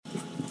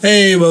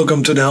Hey,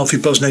 welcome to the Healthy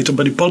Postnatal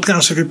Body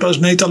Podcast of your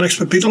postnatal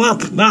expert Peter Lapp.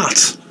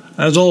 That,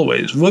 as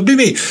always, will be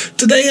me.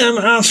 Today I'm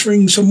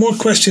answering some more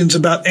questions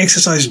about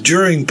exercise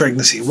during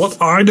pregnancy. What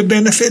are the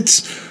benefits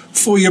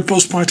for your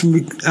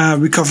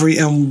postpartum recovery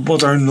and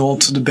what are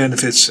not the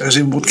benefits? As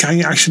in, what can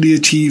you actually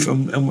achieve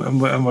and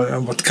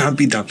what can't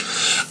be done?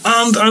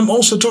 And I'm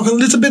also talking a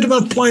little bit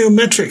about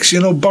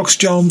plyometrics, box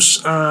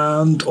jumps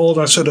and all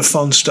that sort of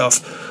fun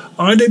stuff.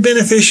 Are they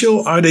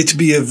beneficial? Are they to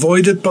be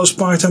avoided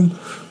postpartum?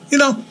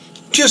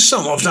 Just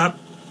some of that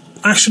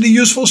actually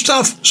useful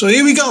stuff. So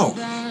here we go.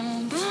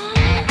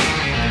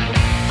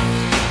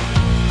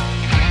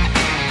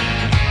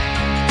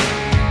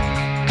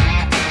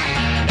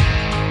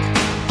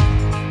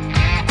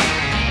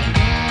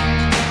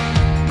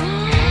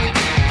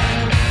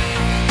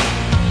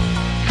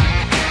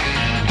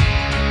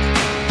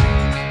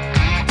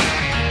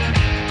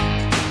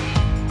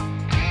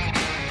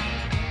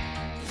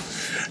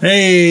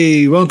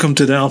 Hey, welcome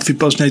to the Healthy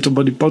Postnatal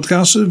Body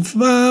Podcast of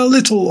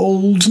little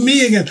old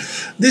me again.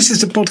 This is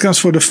the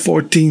podcast for the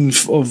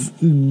 14th of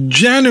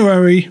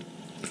January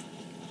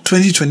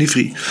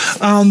 2023.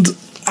 And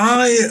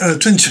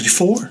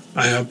 2024.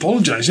 I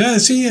apologize. Yeah,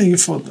 see, you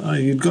thought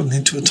you'd gotten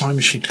into a time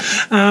machine.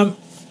 I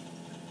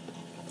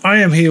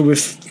am here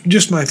with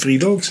just my 3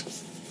 dogs.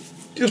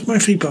 Just my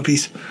 3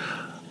 puppies.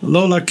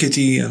 Lola,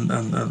 Kitty,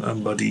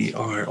 and Buddy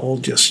are all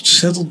just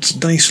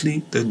settled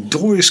nicely. The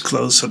door is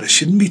closed, so there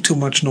shouldn't be too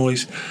much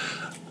noise.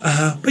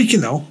 But we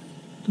can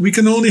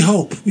only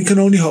hope. We can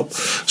only hope.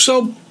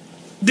 So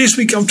this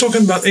week I'm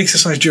talking about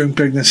exercise during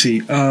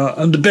pregnancy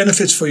and the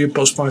benefits for your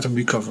postpartum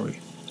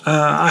recovery.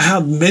 I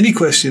had many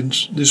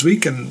questions this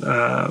week and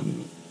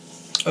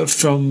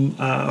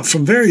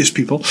from various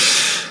people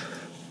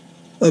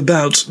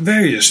about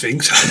various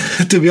things,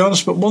 to be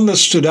honest, but one that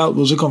stood out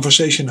was a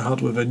conversation I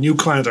had with a new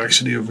client,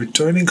 actually a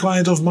returning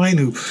client of mine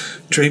who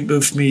trained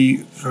with me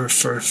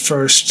for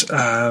first,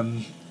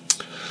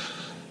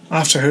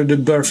 after the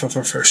birth of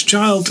her first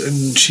child,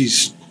 and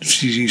she's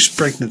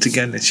pregnant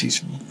again and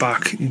she's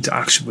back into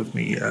action with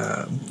me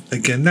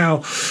again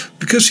now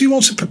because she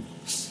wants to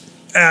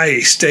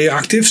stay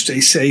active, stay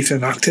safe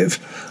and active,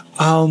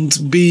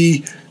 and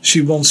B, she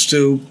wants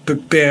to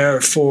prepare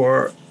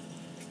for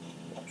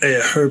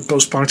her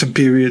postpartum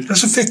period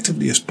as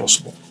effectively as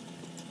possible.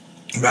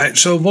 Right,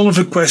 so one of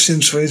the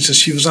questions, for instance,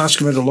 she was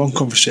asking about a long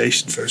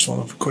conversation first. One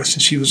of the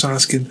questions she was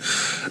asking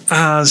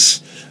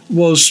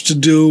was to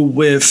do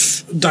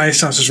with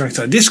diastasis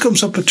recti. This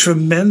comes up a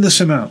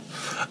tremendous amount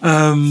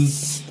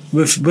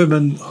with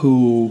women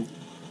who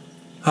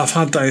have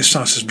had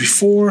diastasis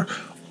before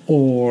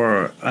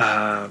or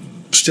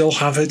still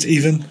have it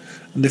even,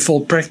 and they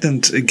fall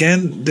pregnant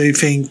again.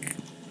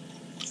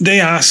 They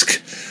ask,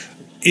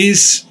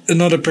 is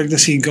another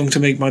pregnancy going to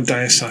make my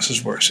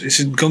diastasis worse? Is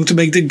it going to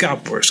make the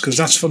gap worse? Because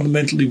that's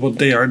fundamentally what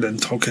they are then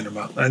talking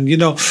about. And,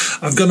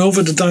 I've gone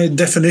over the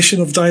definition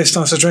of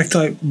diastasis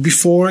recti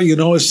before.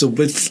 It's the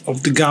width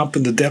of the gap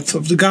and the depth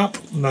of the gap.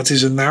 And that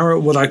is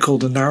what I call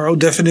the narrow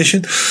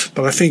definition.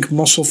 But I think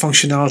muscle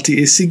functionality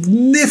is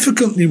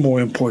significantly more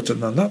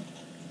important than that.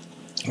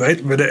 Right?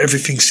 Whether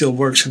everything still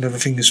works and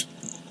everything is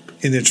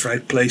in its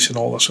right place and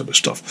all that sort of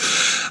stuff.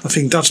 I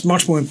think that's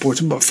much more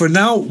important. But for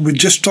now, we're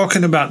just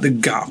talking about the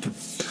gap.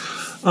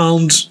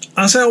 And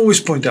as I always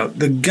point out,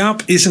 the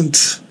gap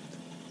isn't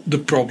the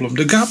problem.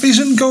 The gap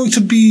isn't going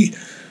to be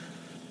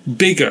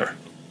bigger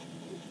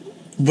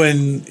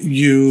when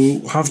you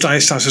have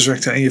diastasis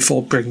recti and you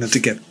fall pregnant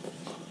again.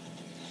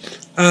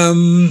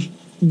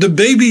 The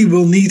baby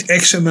will need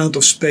X amount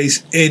of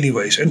space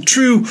anyways. And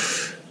true,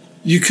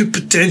 you could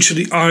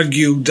potentially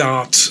argue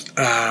that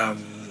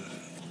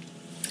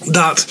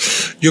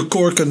your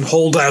core can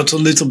hold out a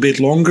little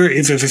bit longer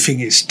if everything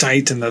is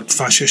tight and that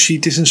fascia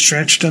sheet isn't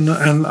stretched and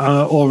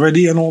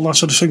already and all that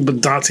sort of thing.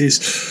 But that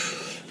is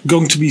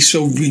going to be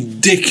so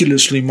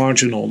ridiculously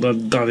marginal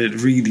that it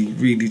really,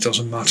 really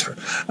doesn't matter.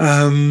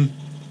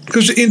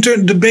 Because in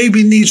turn, the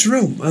baby needs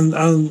room and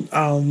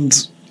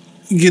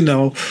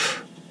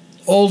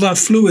all that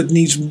fluid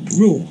needs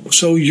room.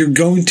 So you're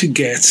going to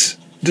get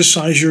the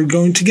size you're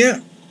going to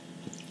get.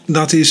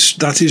 That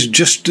is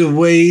just the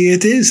way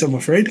it is, I'm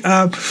afraid.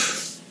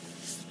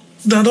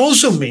 That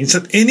also means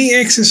that any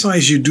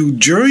exercise you do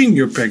during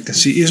your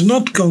pregnancy is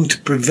not going to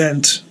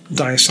prevent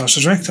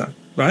diastasis recti,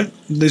 right?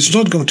 It's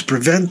not going to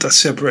prevent that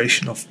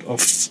separation of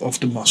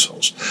the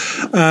muscles.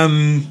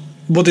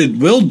 What it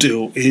will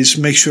do is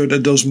make sure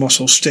that those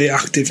muscles stay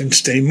active and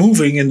stay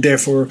moving, and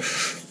therefore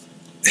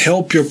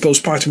help your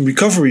postpartum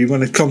recovery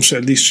when it comes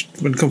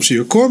to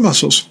your core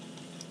muscles.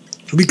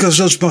 Because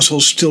those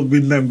muscles still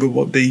remember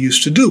what they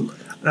used to do.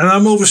 And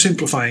I'm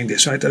oversimplifying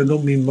this, right? I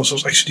don't mean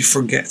muscles actually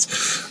forget.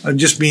 I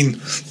just mean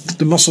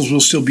the muscles will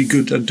still be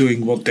good at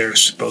doing what they're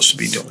supposed to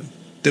be doing.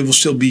 They will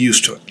still be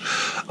used to it.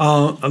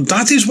 And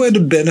that is where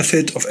the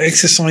benefit of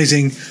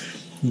exercising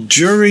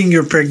during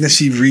your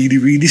pregnancy really,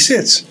 really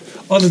sits.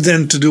 Other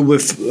than to do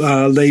with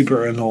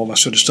labor and all that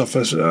sort of stuff.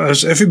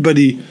 As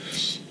everybody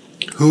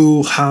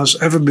who has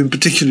ever been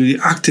particularly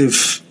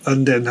active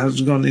and then has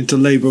gone into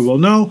labor will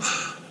know,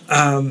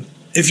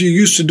 if you're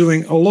used to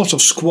doing a lot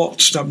of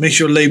squats, that makes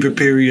your labor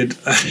period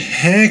a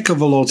heck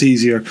of a lot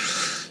easier,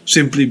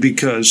 simply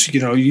because,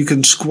 you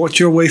can squat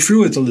your way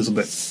through it a little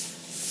bit.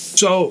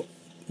 So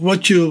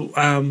what you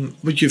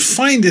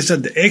find is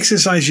that the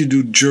exercise you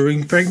do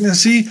during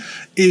pregnancy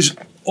is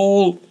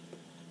all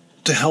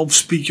to help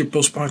speed your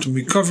postpartum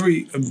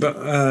recovery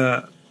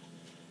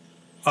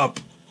up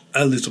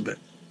a little bit.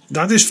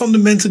 That is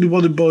fundamentally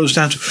what it boils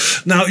down to.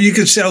 Now, you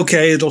can say,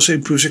 okay, it also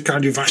improves your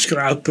cardiovascular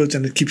output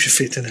and it keeps you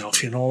fit and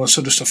healthy and all that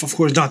sort of stuff. Of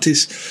course, that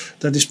is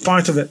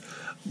part of it.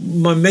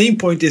 My main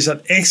point is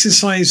that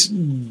exercise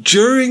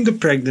during the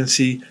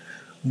pregnancy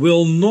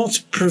will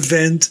not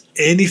prevent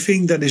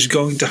anything that is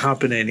going to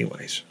happen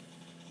anyways.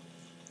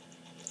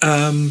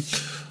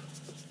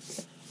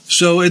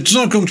 So it's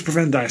not going to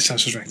prevent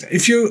diastasis recti.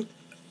 If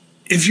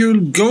you're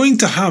going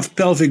to have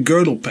pelvic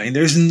girdle pain,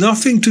 there's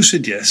nothing to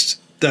suggest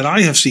that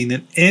I have seen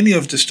in any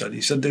of the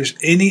studies that there's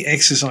any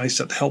exercise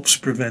that helps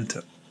prevent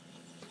it.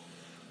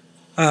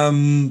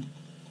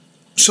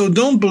 So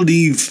don't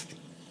believe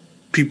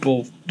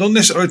people, don't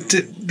necessarily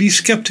be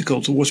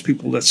skeptical towards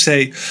people that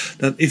say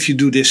that if you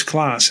do this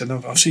class, and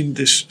I've seen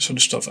this sort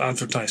of stuff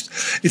advertised,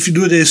 if you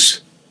do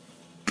this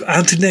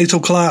antenatal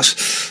class,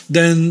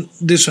 then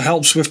this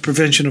helps with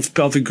prevention of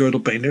pelvic girdle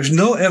pain. There's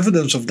no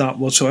evidence of that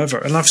whatsoever.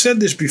 And I've said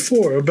this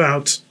before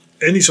about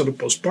any sort of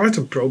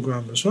postpartum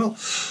program as well.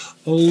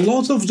 A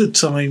lot of the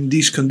time,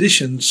 these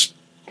conditions,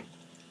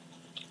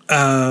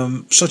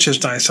 such as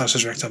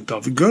diastasis recti and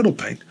pelvic girdle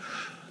pain,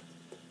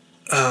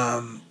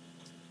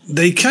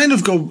 they kind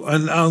of go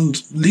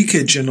and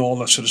leakage and all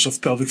that sort of stuff,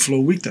 pelvic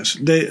floor weakness.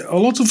 A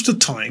lot of the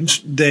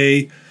times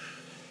they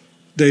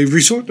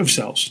resort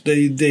themselves.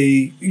 They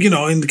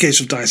in the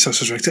case of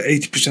diastasis recti,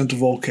 80%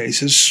 of all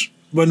cases,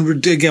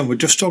 we're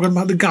just talking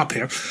about the gap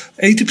here,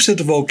 80%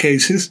 of all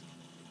cases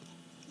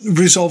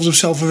resolves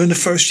themselves within the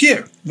first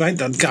year, right?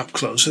 That gap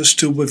closes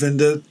to within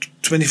the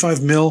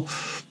 25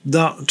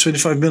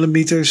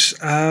 millimeters.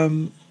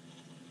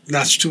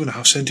 That's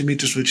 2.5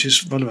 centimeters, which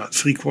is about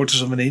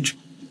 3/4 of an inch,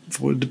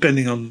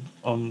 depending on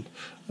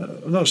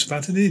no, it's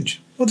about an inch.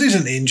 What is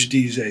an inch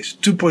these days?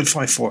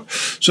 2.54.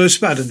 So it's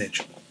about an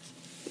inch.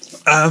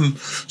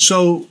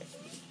 So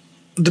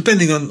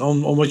depending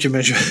on what your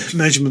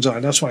measurements are,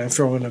 that's why I'm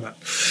throwing them out.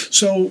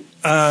 So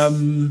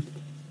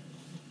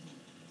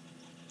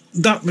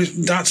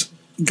that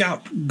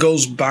gap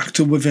goes back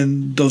to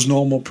within those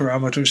normal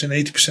parameters in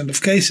 80%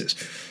 of cases.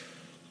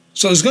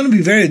 So it's going to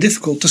be very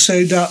difficult to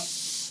say that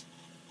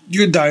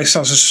your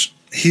diastasis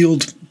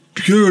healed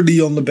purely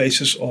on the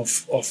basis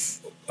of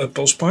a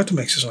postpartum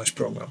exercise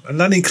program. And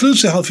that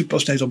includes the Healthy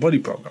Postnatal Body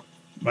program,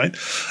 right?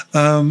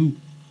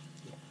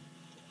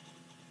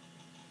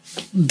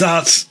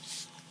 That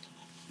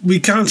we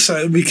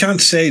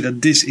can't say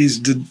that this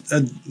is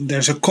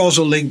there's a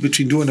causal link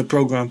between doing a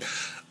program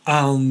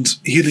and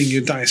healing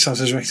your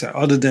diastasis recti,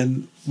 other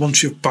than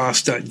once you've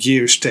passed that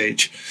year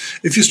stage.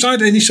 If you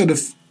start any sort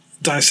of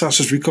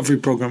diastasis recovery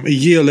program a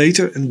year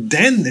later and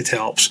then it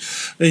helps,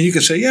 then you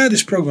can say, yeah,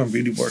 this program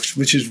really works,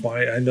 which is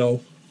why I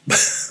know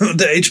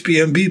the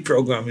HPMB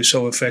program is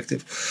so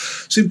effective,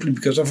 simply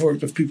because I've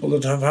worked with people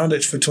that have had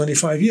it for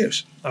 25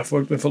 years. I've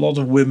worked with a lot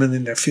of women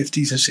in their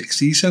 50s and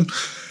 60s, and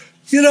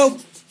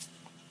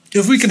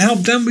if we can help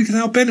them, we can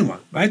help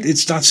anyone, right?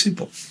 It's that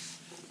simple.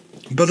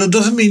 But it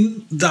doesn't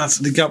mean that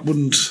the gap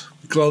wouldn't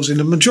close. In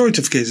the majority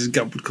of cases, the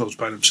gap would close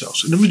by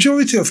themselves. In the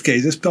majority of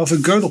cases,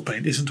 pelvic girdle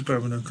pain isn't a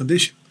permanent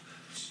condition.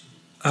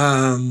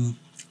 And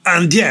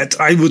yet,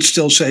 I would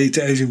still say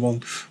to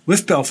everyone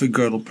with pelvic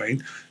girdle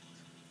pain,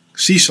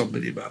 see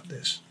somebody about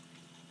this.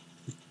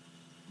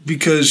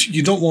 Because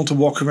you don't want to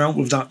walk around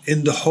with that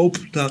in the hope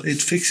that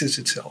it fixes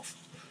itself.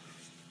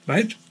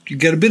 Right? You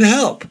get a bit of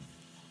help.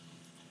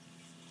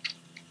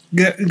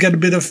 Get a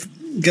bit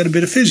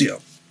of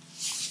physio.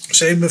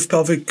 Same with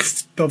pelvic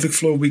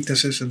floor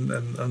weaknesses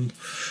and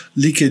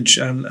leakage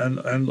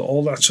and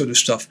all that sort of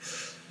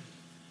stuff.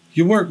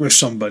 You work with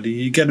somebody,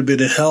 you get a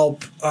bit of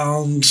help,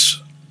 and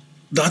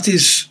that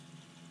is,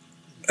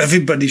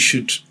 everybody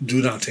should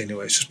do that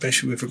anyways,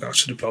 especially with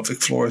regards to the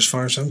pelvic floor as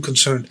far as I'm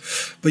concerned.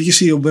 But you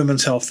see a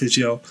women's health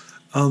physio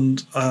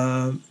and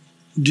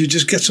you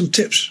just get some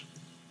tips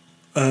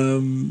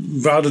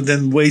rather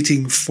than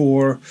waiting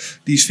for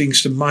these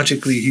things to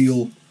magically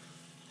heal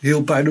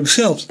by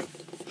themselves.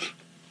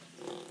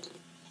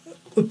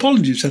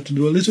 Apologies, I had to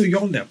do a little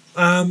yawn there.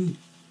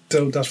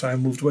 So that's why I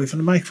moved away from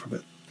the mic for a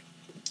bit.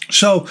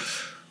 So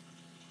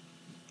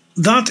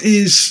that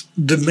is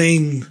the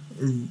main,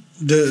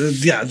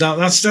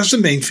 that's the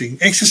main thing.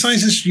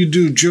 Exercises you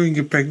do during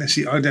your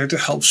pregnancy are there to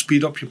help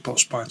speed up your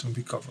postpartum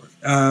recovery.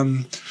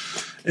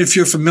 If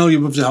you're familiar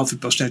with the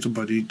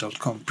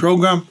healthypostnatalbody.com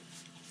program,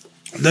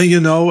 then you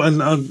know,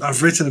 and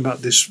I've written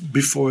about this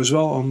before as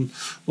well on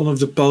one of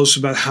the posts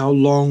about how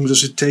long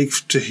does it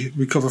take to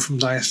recover from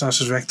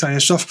diastasis recti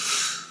and stuff.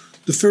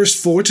 The first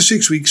 4 to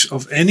 6 weeks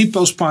of any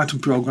postpartum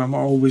program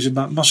are always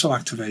about muscle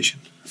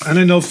activation. And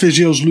I know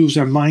physios lose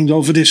their mind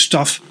over this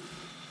stuff,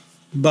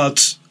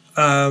 but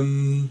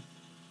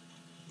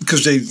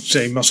because they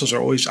say muscles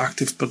are always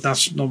active, but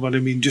that's not what I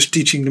mean. Just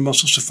teaching the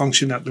muscles to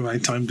function at the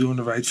right time, doing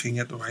the right thing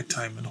at the right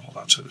time, and all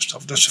that sort of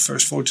stuff. That's the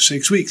first 4 to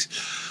 6 weeks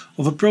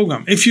of a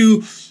program. If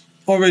you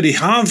already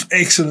have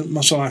excellent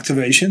muscle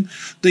activation,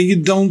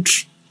 then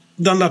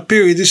that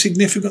period is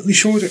significantly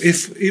shorter,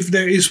 if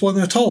there is one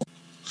at all.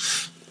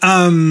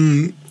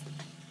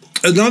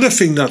 Another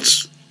thing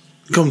that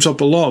comes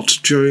up a lot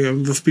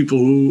with people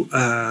who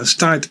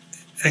start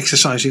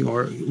exercising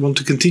or want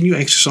to continue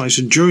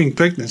exercising during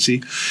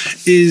pregnancy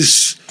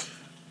is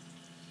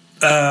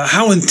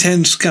how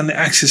intense can the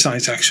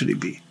exercise actually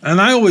be?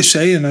 And I always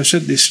say, and I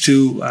said this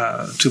to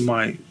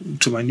my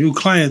new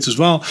clients as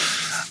well,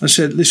 I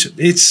said, listen,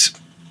 it's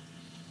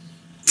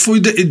for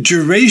the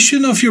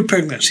duration of your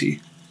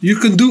pregnancy, you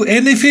can do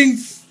anything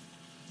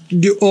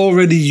you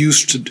already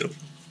used to do.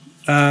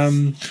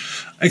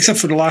 Except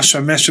for the last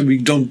trimester, we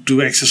don't do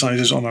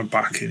exercises on our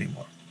back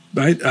anymore,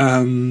 right?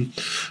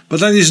 But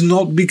that is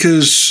not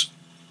because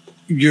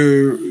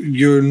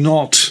you're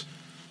not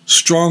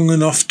strong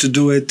enough to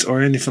do it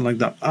or anything like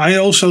that. I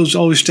also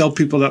always tell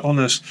people that on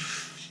a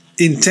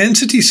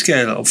intensity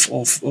scale of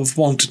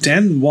 1 to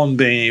 10, 1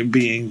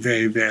 being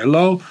very, very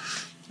low,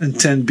 and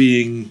 10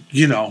 being,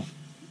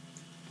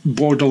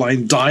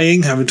 borderline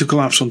dying, having to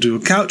collapse onto a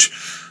couch,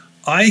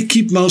 I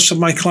keep most of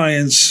my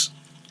clients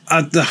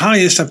at the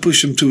highest. I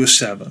push them to a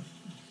 7.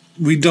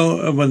 We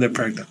don't when they're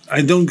pregnant.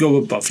 I don't go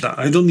above that.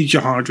 I don't need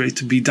your heart rate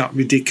to be that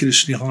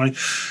ridiculously high.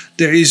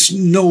 There is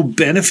no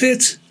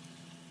benefit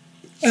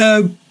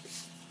to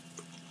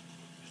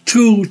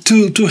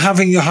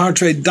having your heart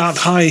rate that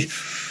high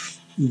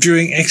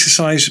during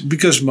exercise,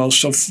 because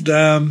most of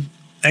the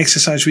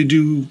exercise we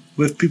do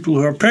with people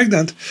who are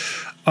pregnant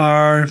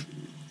are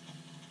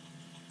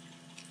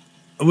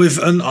with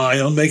an eye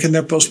on making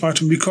their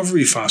postpartum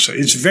recovery faster.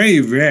 It's very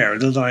rare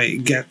that I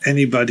get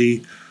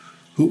anybody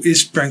who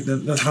is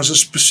pregnant that has a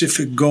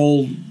specific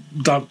goal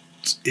that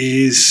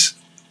is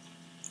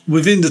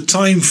within the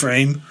time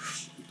frame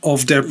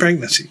of their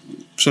pregnancy.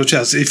 Such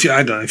as if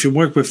you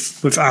work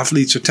with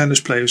athletes or tennis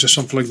players or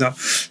something like that,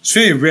 it's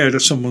very rare that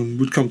someone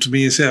would come to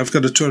me and say, I've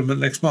got a tournament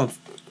next month.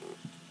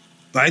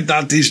 Right?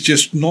 That is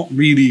just not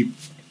really,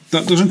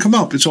 that doesn't come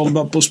up. It's all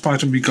about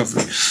postpartum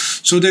recovery.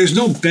 So there's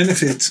no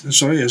benefit,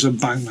 sorry, as I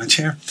bang my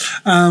chair,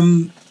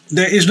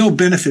 there is no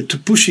benefit to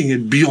pushing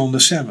it beyond the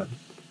 7,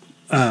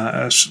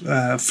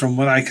 from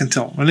what I can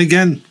tell. And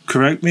again,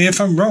 correct me if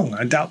I'm wrong.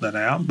 I doubt that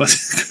I am, but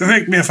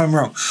correct me if I'm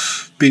wrong.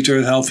 Peter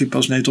at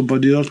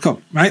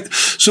healthypostnatalbody.com, right?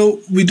 So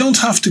we don't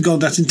have to go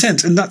that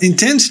intense. And that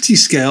intensity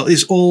scale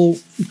is all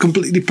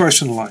completely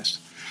personalized.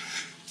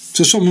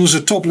 So someone who's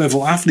a top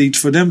level athlete,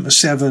 for them a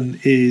 7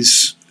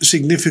 is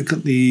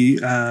significantly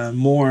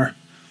more.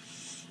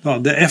 Well,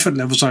 the effort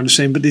levels are the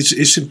same, but it's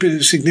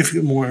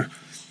significantly more.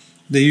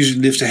 They usually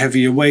lift a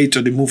heavier weight,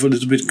 or they move a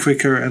little bit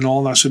quicker, and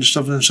all that sort of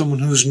stuff, than someone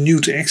who's new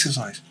to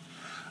exercise.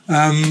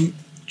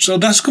 So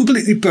that's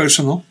completely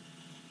personal.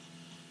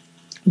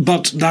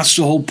 But that's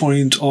the whole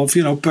point of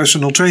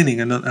personal training,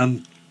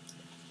 and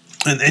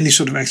any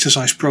sort of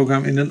exercise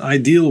program in an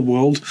ideal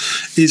world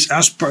is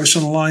as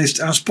personalized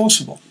as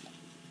possible.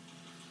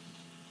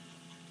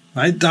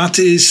 Right? That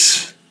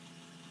is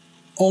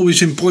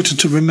always important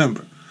to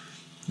remember.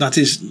 That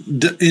is,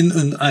 in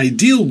an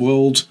ideal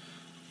world,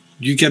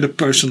 you get a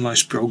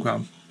personalized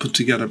program put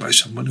together by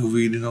someone who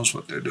really knows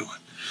what they're doing.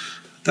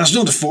 That's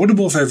not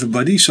affordable for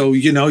everybody. So,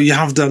 you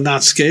have done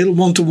that scale.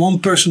 1-to-1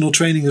 personal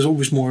training is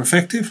always more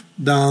effective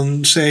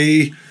than,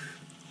 say,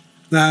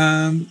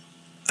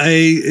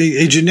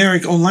 a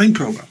generic online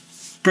program.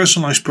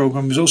 Personalized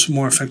program is also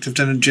more effective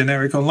than a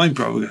generic online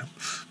program.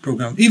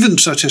 Even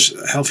such as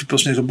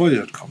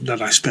healthypostnatalbody.com,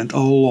 that I spent a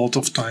lot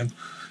of time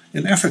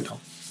and effort on.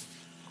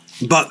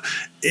 But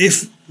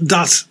if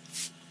that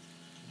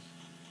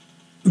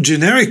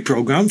generic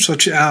program,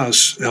 such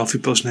as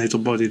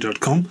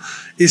healthypostnatalbody.com,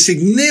 is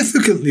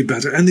significantly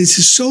better, and it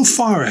is so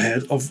far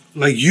ahead of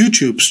like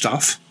YouTube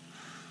stuff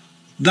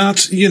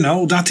that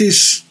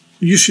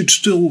you should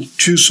still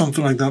choose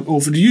something like that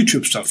over the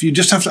YouTube stuff. You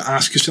just have to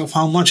ask yourself,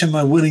 how much am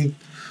I willing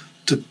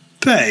to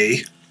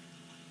pay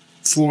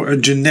for a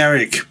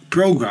generic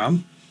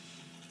program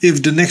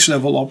if the next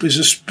level up is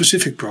a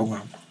specific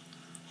program?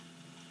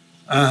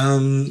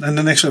 And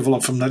the next level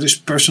up from that is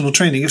personal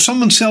training. If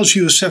someone sells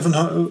you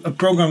a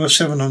program of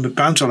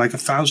 £700 or like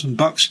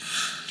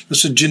 $1,000,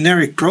 that's a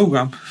generic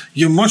program,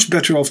 you're much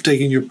better off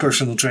taking your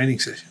personal training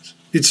sessions.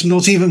 It's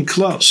not even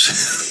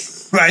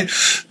close, right?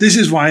 This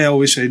is why I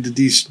always say that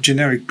these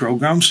generic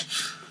programs,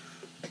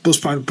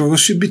 postpartum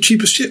programs, should be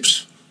cheap as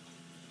chips.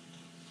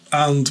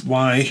 And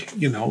why,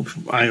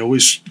 I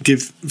always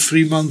give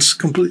 3 months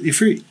completely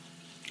free,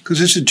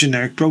 because it's a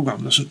generic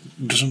program.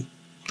 Doesn't.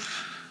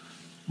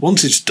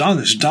 Once it's done,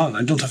 it's done.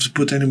 I don't have to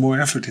put any more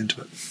effort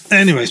into it.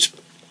 Anyways,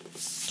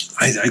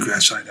 I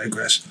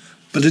digress.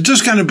 But it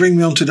does kind of bring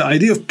me on to the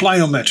idea of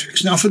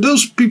plyometrics. Now, for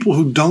those people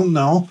who don't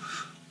know,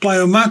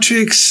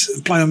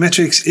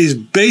 plyometrics is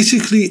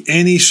basically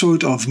any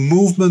sort of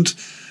movement,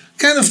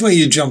 kind of where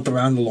you jump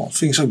around a lot.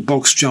 Things like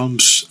box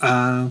jumps,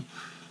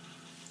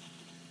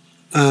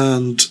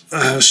 and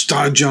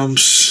star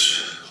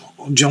jumps,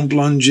 jump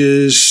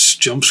lunges,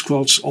 jump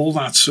squats, all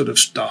that sort of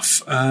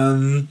stuff.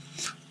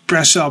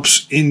 Press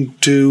ups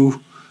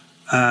into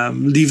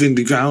leaving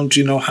the ground,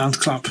 hand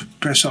clap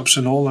press ups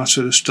and all that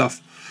sort of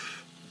stuff.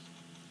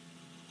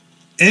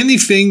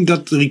 Anything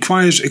that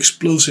requires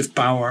explosive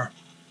power.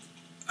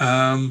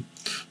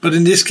 But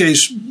in this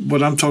case,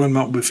 what I'm talking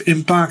about with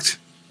impact,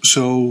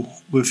 so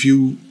with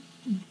you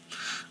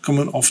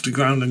coming off the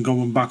ground and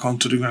going back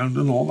onto the ground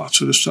and all that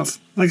sort of stuff.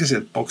 Like I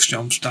said, box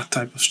jumps, that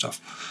type of stuff.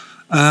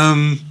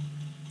 That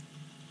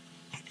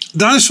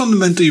is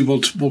fundamentally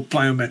what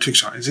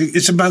plyometrics are.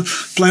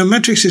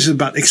 Plyometrics is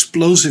about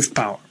explosive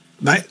power,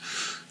 right?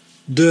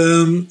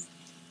 There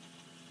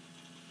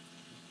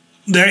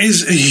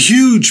is a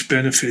huge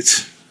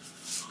benefit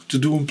to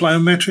doing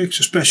plyometrics,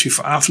 especially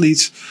for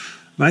athletes,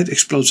 right?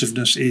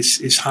 Explosiveness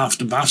is half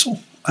the battle.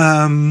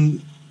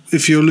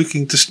 If you're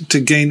looking to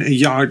gain a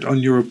yard on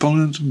your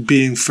opponent,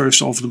 being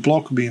first off the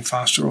block, being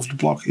faster off the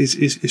block is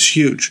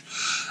huge.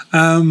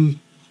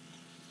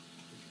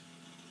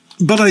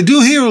 But I do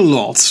hear a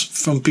lot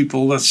from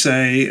people that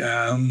say,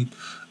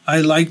 I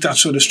like that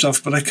sort of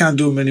stuff, but I can't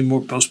do them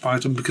anymore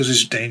postpartum because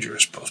it's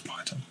dangerous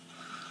postpartum.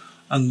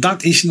 And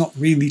that is not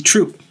really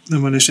true.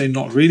 And when I say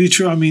not really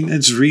true, I mean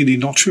it's really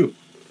not true.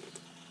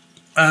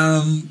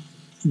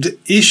 The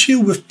issue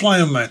with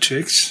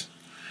plyometrics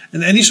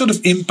and any sort of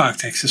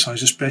impact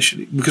exercise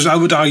especially, because I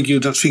would argue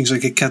that things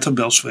like a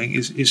kettlebell swing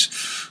is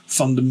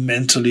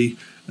fundamentally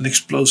an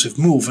explosive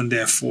move and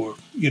therefore,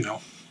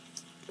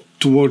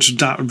 towards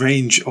that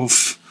range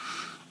of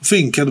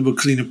thing, kettlebell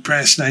clean and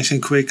press, nice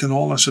and quick and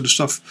all that sort of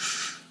stuff.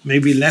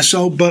 Maybe less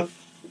so, but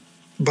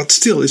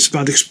still it's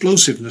about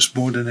explosiveness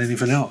more than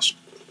anything else.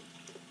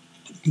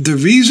 The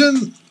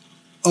reason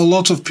a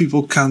lot of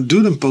people can't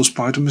do them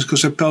postpartum is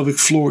because their pelvic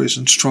floor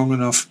isn't strong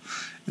enough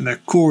and their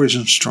core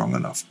isn't strong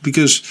enough.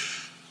 Because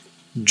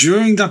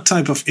during that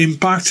type of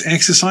impact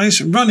exercise,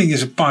 running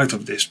is a part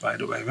of this, by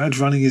the way, right?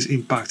 Running is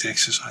impact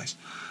exercise.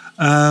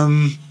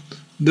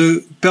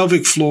 The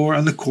pelvic floor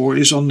and the core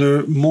is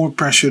under more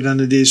pressure than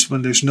it is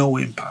when there's no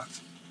impact.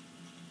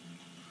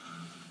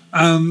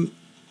 And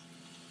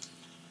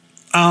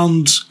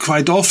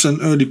quite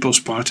often, early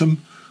postpartum,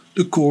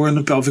 the core and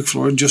the pelvic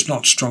floor are just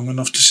not strong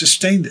enough to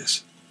sustain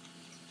this.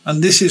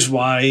 And this is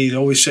why I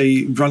always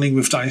say running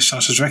with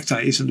diastasis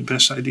recti isn't the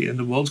best idea in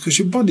the world, because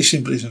your body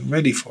simply isn't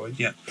ready for it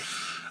yet.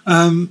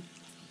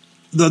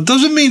 That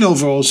doesn't mean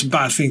overall it's a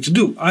bad thing to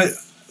do.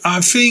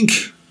 I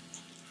think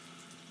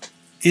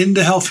in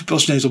the Healthy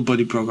Postnatal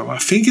Body Program, I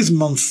think it's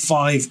month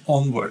 5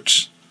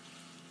 onwards,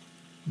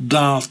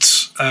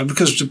 that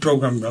because the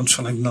program runs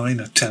for like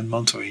 9 or 10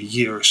 months or a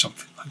year or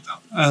something like that,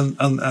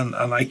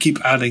 and I keep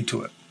adding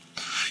to it.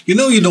 You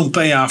don't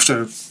pay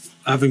after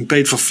having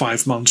paid for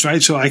 5 months,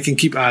 right? So I can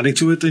keep adding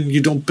to it, and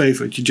you don't pay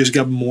for it; you just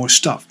get more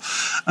stuff.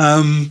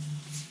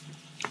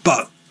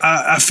 But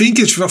I think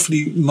it's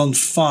roughly month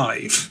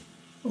 5,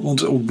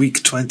 or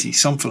week 20,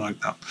 something like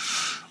that,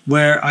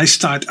 where I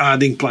start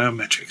adding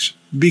plyometrics.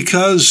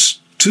 Because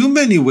too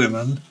many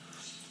women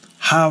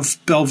have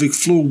pelvic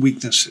floor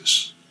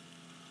weaknesses,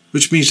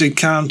 which means they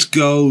can't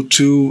go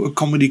to a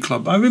comedy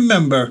club. I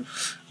remember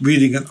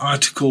reading an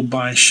article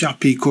by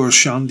Shappi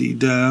Khorsandi,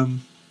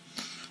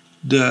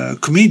 the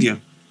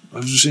comedian. It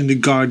was in The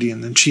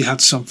Guardian, and she had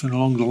something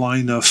along the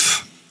line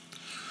of,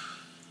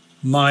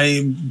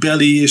 my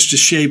belly is the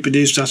shape it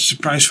is, that's the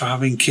price for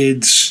having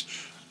kids.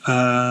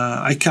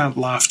 I can't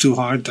laugh too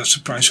hard, that's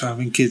the price for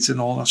having kids,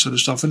 and all that sort of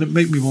stuff. And it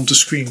made me want to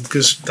scream,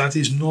 because that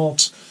is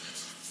not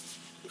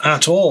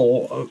at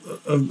all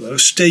a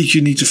state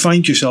you need to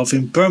find yourself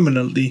in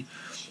permanently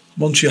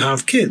once you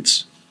have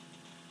kids,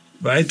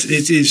 right?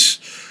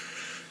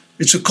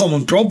 It's a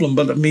common problem,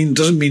 but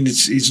doesn't mean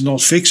it's not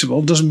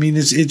fixable, doesn't mean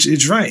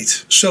it's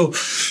right. So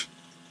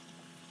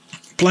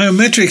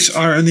plyometrics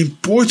are an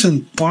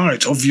important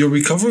part of your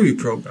recovery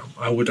program,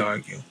 I would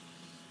argue.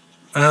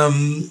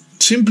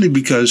 Simply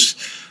because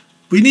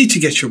we need to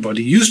get your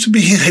body used to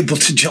being able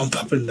to jump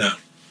up and down.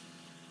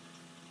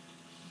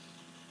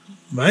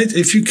 Right?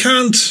 If you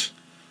can't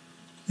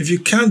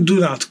do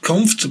that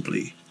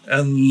comfortably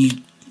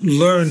and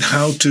learn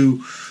how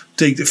to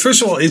take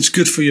first of all, it's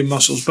good for your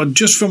muscles, but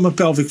just from a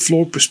pelvic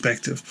floor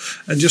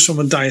perspective and just from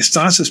a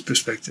diastasis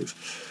perspective,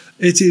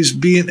 it is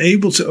being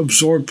able to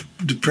absorb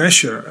the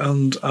pressure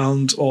and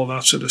all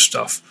that sort of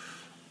stuff.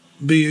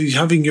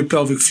 Having your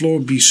pelvic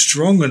floor be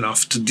strong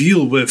enough to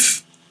deal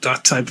with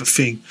that type of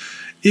thing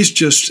is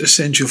just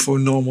essential for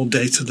normal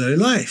day-to-day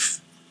life.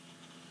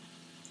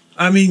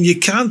 I mean, I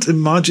can't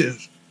imagine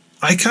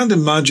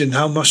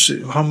how much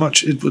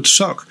it would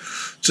suck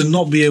to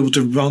not be able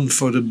to run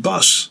for the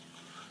bus,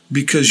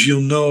 because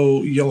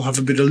you'll have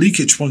a bit of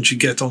leakage once you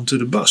get onto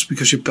the bus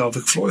because your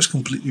pelvic floor is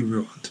completely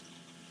ruined.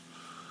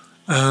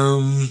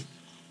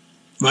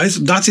 Right?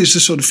 That is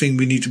the sort of thing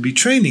we need to be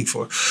training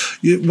for.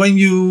 When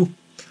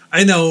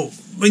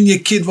your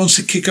kid wants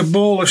to kick a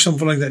ball or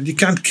something like that, you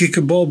can't kick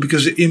a ball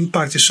because the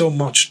impact is so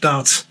much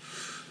that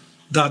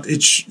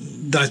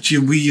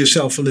you wee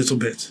yourself a little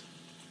bit.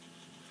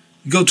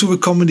 You go to a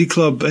comedy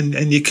club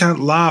and you can't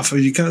laugh, or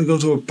you can't go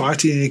to a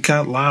party and you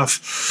can't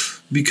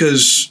laugh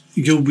because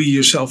you'll be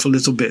yourself a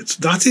little bit.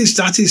 That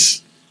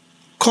is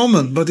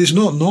common, but it's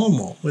not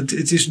normal.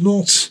 It is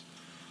not.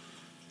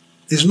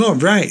 It's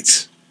not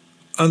right,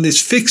 and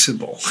it's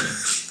fixable.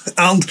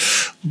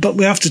 But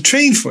we have to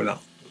train for that.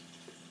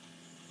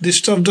 This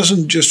stuff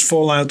doesn't just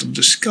fall out of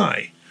the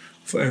sky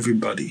for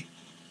everybody.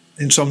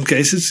 In some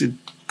cases, it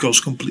goes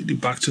completely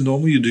back to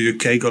normal. You do your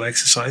Kegel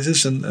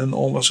exercises and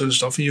all that sort of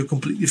stuff, and you're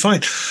completely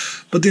fine.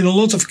 But in a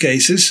lot of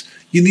cases,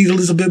 you need a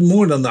little bit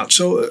more than that.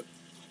 So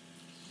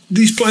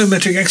these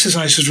plyometric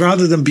exercises,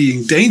 rather than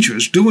being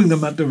dangerous, doing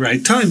them at the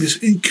right time is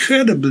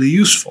incredibly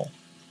useful.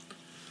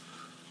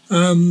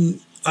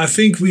 I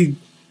think we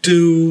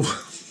do,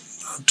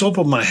 on top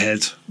of my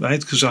head, right?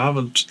 Because I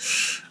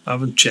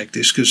haven't checked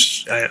this,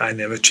 because I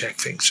never check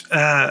things.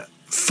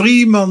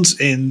 3 months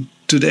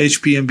into the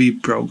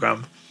HPMB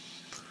program,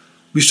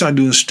 we start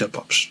doing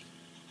step-ups.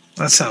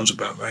 That sounds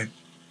about right.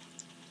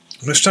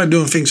 We start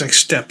doing things like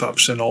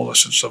step-ups and all that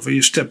sort of stuff, where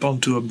you step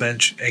onto a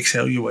bench,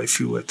 exhale your way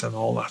through it, and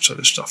all that sort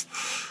of stuff.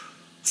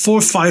 4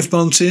 or 5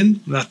 months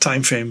in, that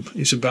time frame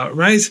is about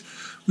right,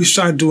 we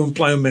start doing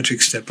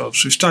plyometric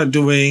step-ups. We start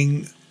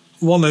doing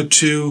 1 or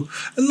 2,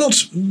 and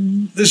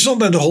it's not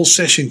that the whole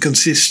session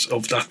consists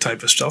of that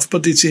type of stuff,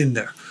 but it's in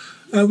there.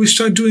 We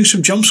start doing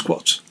some jump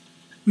squats.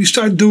 We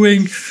start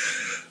doing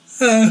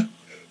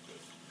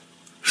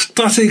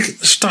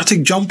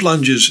static jump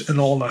lunges and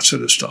all that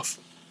sort of stuff.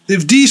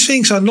 If these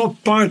things are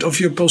not part of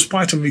your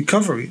postpartum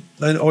recovery,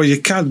 or you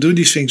can't do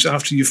these things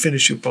after you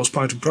finish your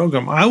postpartum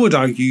program, I would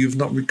argue you've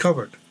not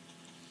recovered.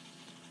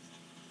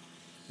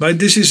 Right?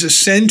 This is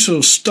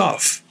essential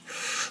stuff.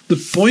 The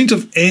point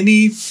of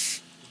any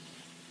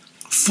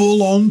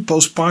full-on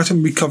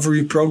postpartum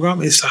recovery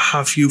program is to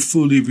have you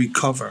fully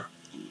recover.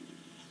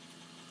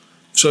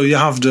 So you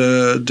have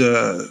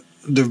the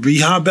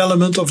rehab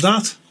element of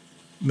that,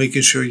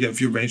 making sure you have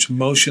your range of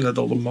motion, that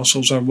all the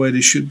muscles are where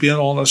they should be, and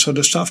all that sort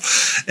of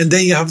stuff. And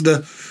then you have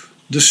the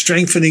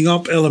strengthening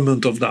up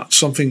element of that,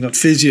 something that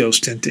physios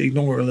tend to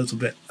ignore a little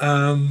bit.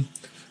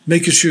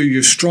 Making sure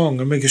you're strong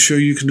and making sure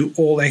you can do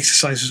all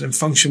exercises and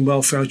function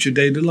well throughout your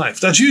daily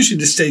life. That's usually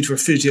the stage where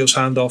physios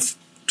hand off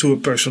to a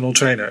personal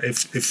trainer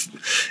if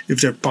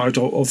they're part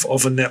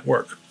of a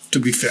network, to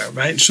be fair,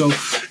 right? So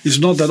it's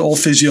not that all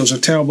physios are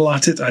terrible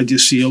at it. I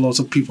just see a lot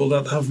of people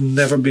that have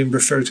never been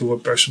referred to a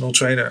personal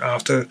trainer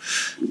after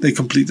they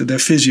completed their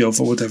physio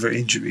for whatever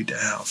injury they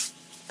have.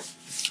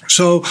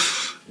 So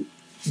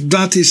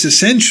that is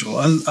essential.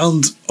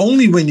 And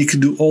only when you can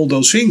do all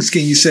those things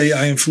can you say,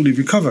 I am fully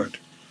recovered,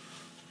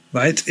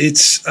 right?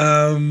 It's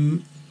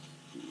that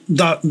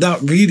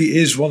really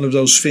is one of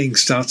those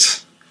things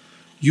that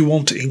you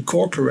want to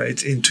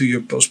incorporate into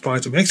your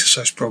postpartum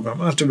exercise program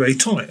at the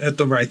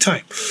right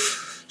time.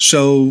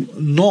 So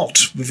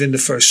not within the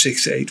first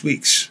 6 to 8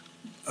 weeks.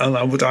 And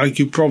I would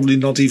argue probably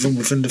not even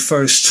within the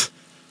first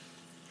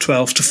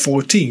 12 to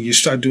 14. You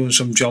start doing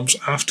some jumps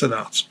after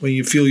that, when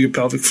you feel your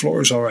pelvic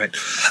floor is all right.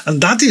 And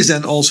that is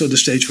then also the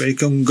stage where you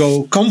can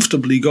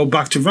comfortably go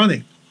back to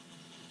running.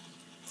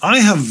 I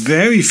have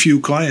very few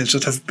clients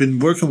that have been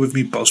working with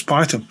me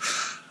postpartum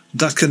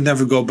that can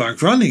never go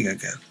back running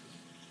again.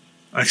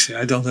 Actually,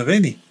 I don't have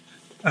any.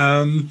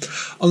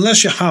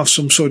 Unless you have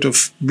some sort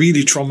of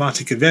really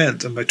traumatic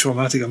event. And by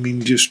traumatic, I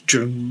mean just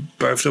during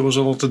birth, there was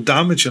a lot of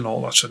damage and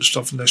all that sort of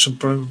stuff. And there's some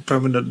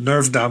permanent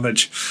nerve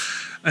damage.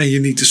 And you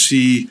need to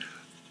see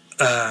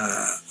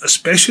a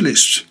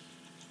specialist.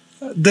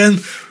 Then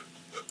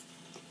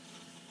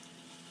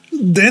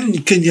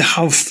can you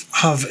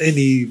have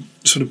any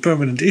sort of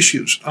permanent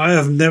issues? I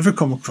have never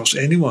come across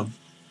anyone.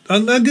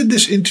 And I did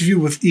this interview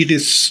with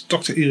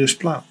Dr. Iris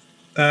Plaat.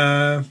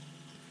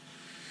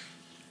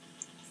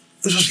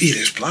 It was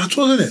Iris Plaat,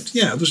 wasn't it?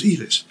 Yeah, it was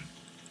Iris.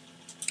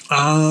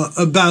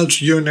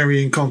 About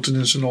urinary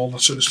incontinence and all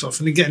that sort of stuff.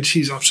 And again,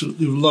 she's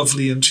absolutely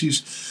lovely and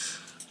she's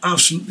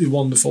absolutely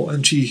wonderful.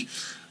 And she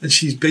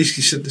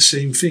basically said the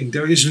same thing.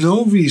 There is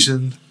no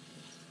reason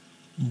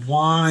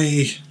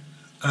why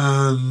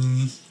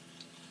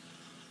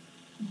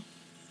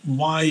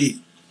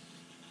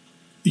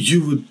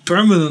you would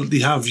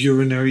permanently have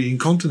urinary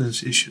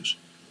incontinence issues.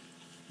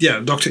 Yeah,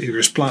 Dr.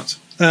 Iris Plaat.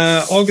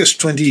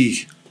 August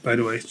 20, by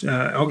the way,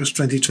 August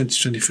 20,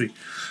 2023.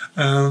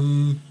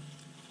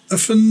 A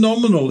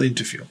phenomenal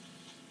interview.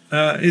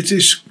 It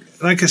is,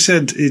 like I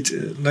said,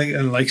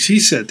 like she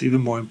said,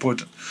 even more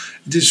important.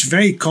 It is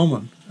very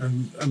common,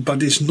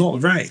 but it's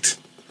not right.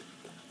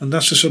 And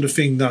that's the sort of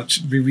thing that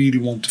we really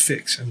want to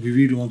fix and we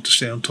really want to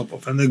stay on top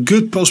of. And a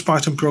good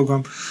postpartum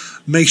program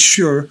makes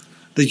sure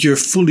that you're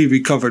fully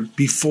recovered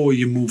before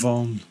you move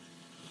on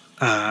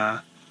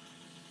to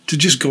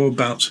just go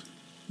about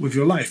with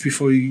your life,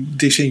 before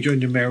they send you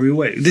on your merry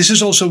way. This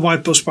is also why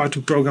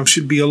postpartum programs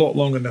should be a lot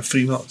longer than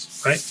 3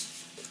 months, right?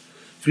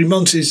 3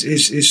 months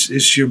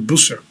is your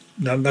booster.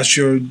 Now that's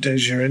your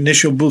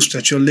initial boost,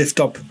 that's your lift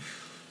up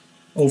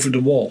over the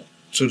wall,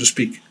 so to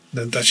speak.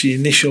 That's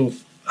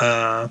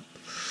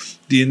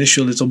the the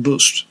initial little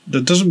boost.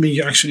 That doesn't mean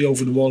you're actually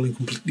over the wall and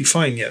completely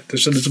fine yet.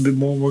 There's a little bit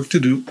more work to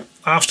do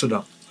after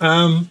that.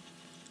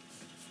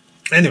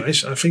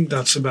 Anyways, I think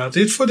that's about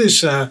it for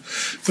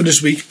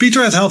this week.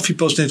 Peter at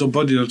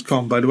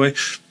healthypostnatalbody.com, by the way.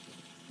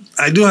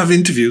 I do have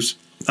interviews.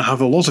 I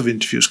have a lot of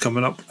interviews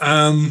coming up.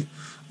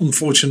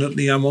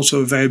 Unfortunately, I'm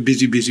also a very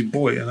busy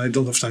boy and I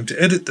don't have time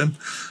to edit them.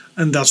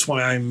 And that's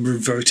why I'm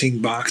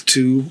reverting back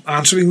to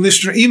answering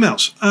listener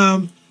emails.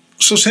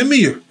 So send me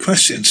your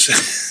questions.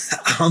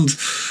 And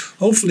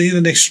hopefully in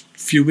the next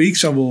few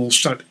weeks, I will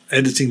start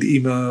editing the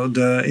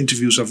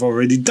interviews I've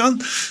already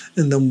done.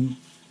 And then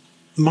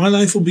my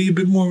life will be a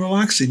bit more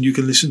relaxed and you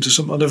can listen to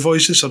some other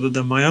voices other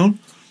than my own.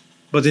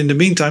 But in the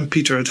meantime,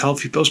 Peter at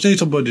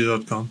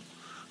healthypostnatalbody.com.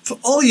 For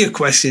all your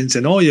questions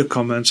and all your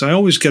comments, I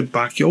always get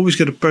back. You always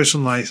get a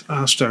personalized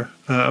answer,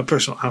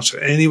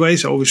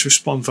 anyways. I always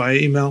respond via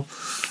email.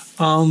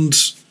 And,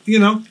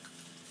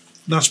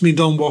 that's me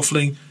done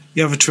waffling.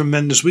 You have a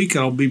tremendous week.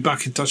 I'll be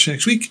back in touch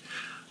next week.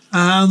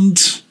 And,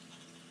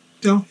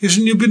 here's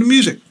a new bit of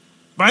music.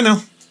 Bye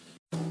now.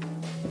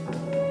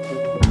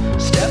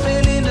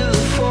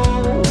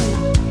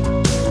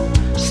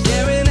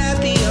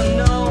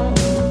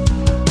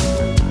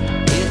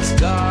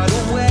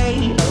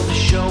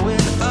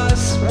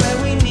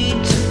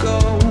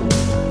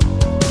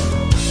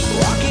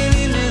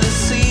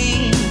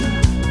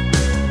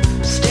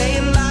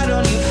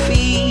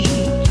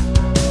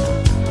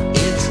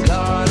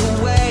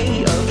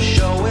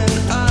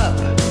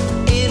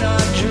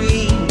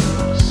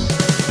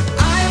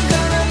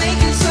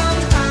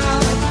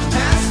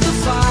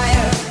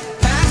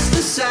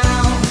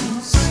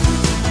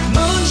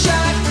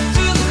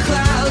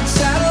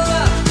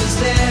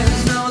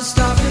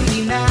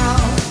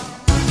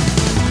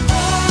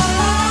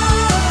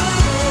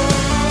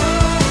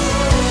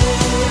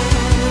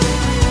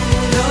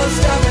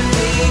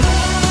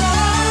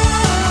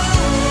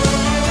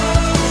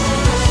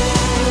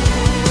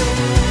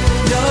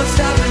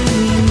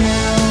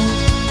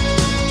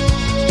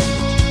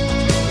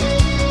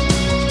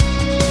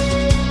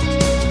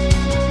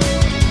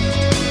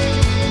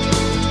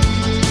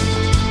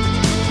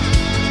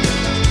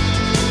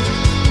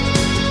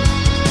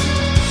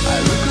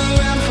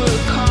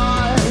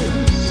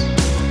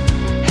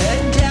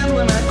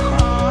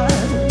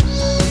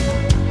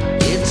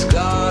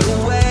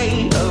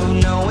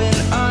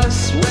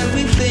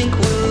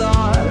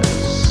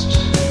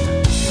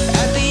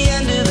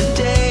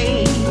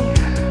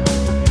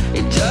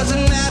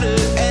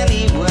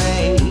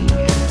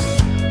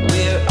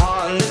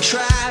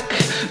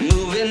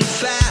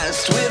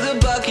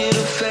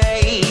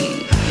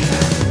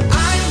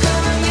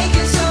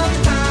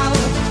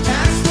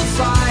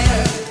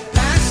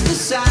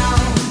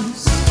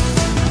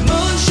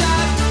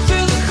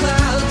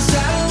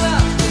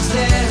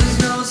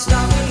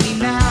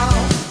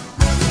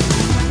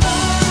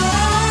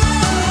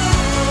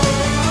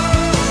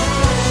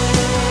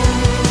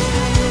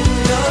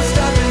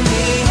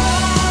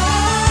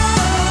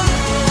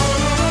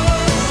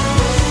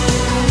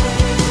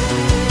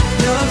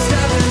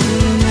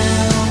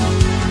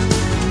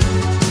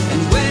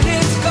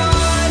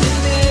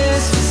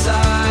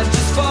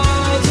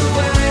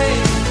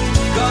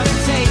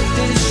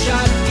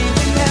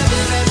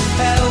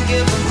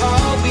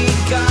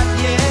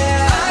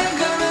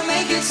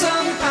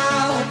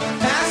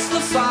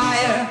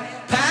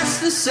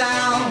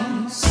 sound